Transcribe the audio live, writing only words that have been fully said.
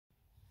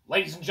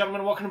Ladies and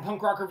gentlemen, welcome to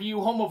Punk Rock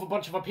Review, home of a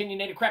bunch of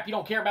opinionated crap you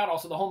don't care about,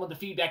 also the home of the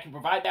feedback you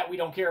provide that we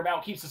don't care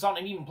about, keeps us on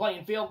an even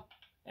playing field,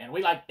 and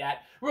we like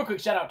that. Real quick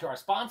shout out to our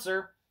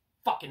sponsor,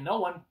 fucking no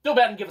one. Feel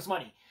bad and give us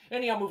money.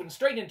 Anyhow, moving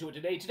straight into it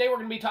today. Today we're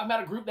going to be talking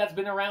about a group that's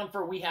been around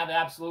for we have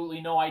absolutely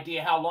no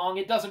idea how long.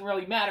 It doesn't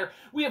really matter.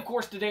 We, of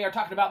course, today are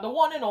talking about the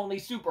one and only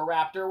Super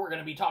Raptor. We're going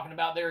to be talking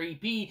about their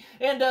EP.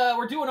 And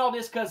we're doing all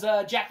this because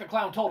Jack the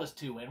Clown told us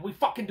to. And we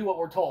fucking do what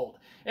we're told.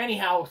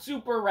 Anyhow,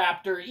 Super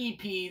Raptor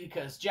EP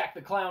because Jack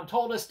the Clown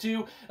told us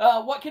to.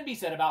 What can be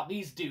said about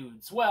these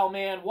dudes? Well,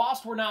 man,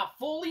 whilst we're not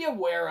fully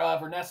aware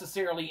of or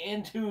necessarily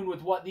in tune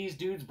with what these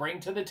dudes bring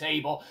to the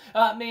table,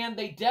 man,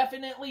 they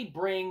definitely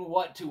bring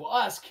what to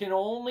us can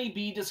only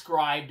be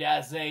described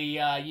as a,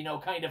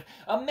 kind of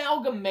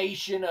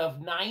amalgamation of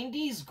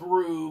 90s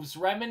grooves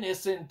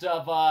reminiscent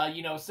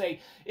of, say,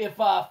 if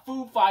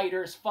Foo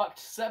Fighters fucked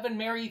Seven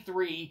Mary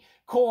 3,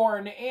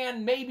 Korn,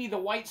 and maybe the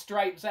White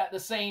Stripes at the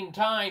same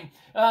time,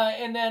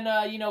 and then,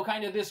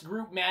 kind of this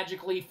group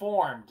magically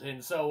formed.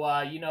 And so,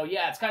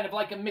 yeah, it's kind of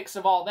like a mix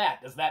of all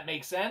that. Does that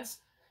make sense?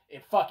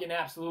 It fucking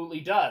absolutely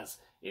does,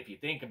 if you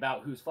think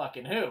about who's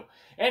fucking who.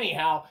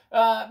 Anyhow,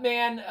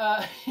 man,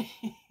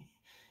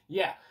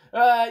 yeah.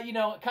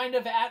 Kind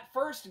of at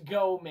first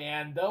go,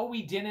 man, though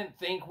we didn't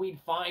think we'd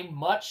find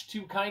much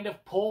to kind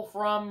of pull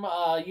from,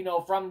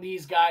 from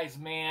these guys,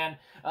 man,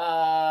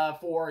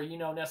 for,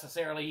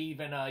 necessarily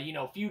even,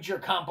 future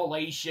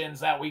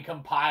compilations that we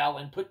compile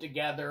and put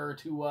together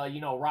to,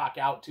 rock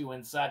out to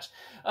and such.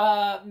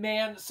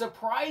 Man,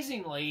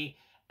 surprisingly,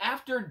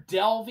 after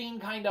delving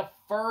kind of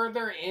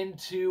further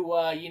into,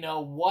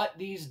 what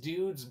these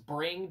dudes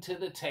bring to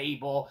the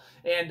table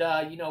and,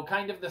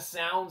 kind of the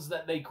sounds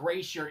that they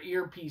grace your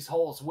earpiece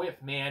holes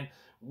with, man,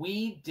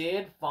 we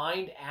did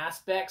find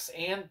aspects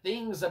and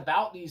things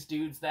about these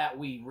dudes that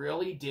we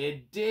really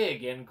did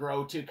dig and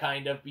grow to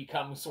kind of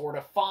become sort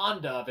of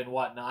fond of and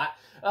whatnot,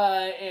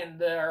 and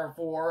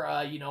therefore,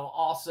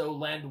 also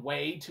lend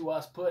way to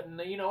us putting,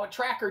 a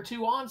track or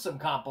two on some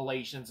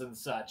compilations and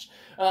such.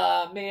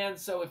 Man,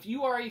 so if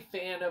you are a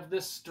fan of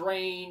the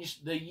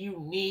strange, the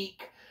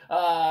unique,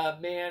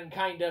 man,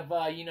 kind of,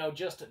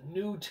 just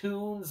new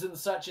tunes and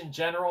such in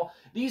general,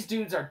 these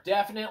dudes are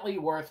definitely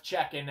worth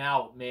checking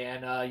out,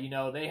 man.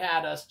 They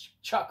had us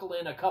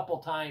chuckling a couple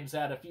times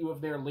at a few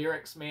of their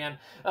lyrics, man,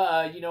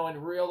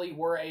 and really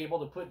were able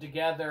to put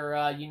together,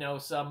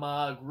 some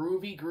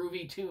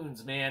groovy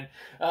tunes, man,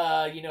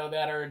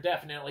 that are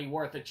definitely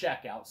worth a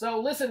check out. So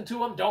listen to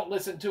them, don't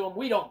listen to them,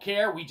 we don't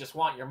care, we just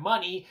want your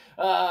money.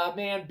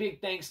 Man, big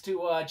thanks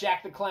to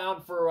Jack the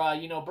Clown for,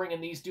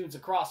 bringing these dudes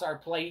across our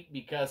plate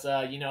because,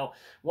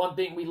 one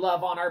thing we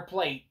love on our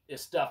plate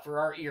is stuff for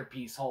our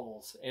earpiece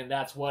holes, and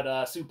that's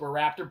what Super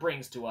Raptor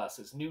brings to us,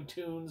 is new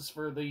tunes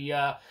for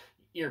the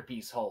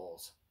earpiece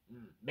holes.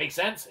 Make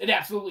sense? It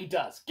absolutely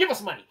does. Give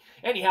us money.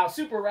 Anyhow,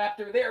 Super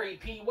Raptor, their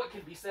EP, what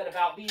can be said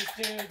about these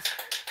tunes?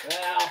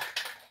 Well,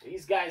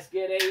 these guys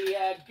get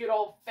a good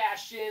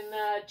old-fashioned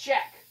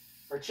check,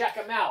 or check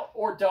them out,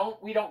 or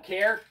don't. We don't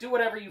care. Do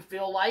whatever you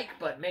feel like,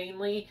 but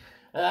mainly,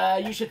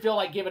 you should feel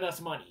like giving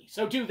us money.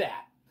 So do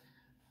that.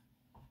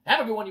 Have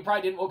a good one. You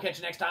probably didn't. We'll catch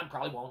you next time.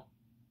 Probably won't.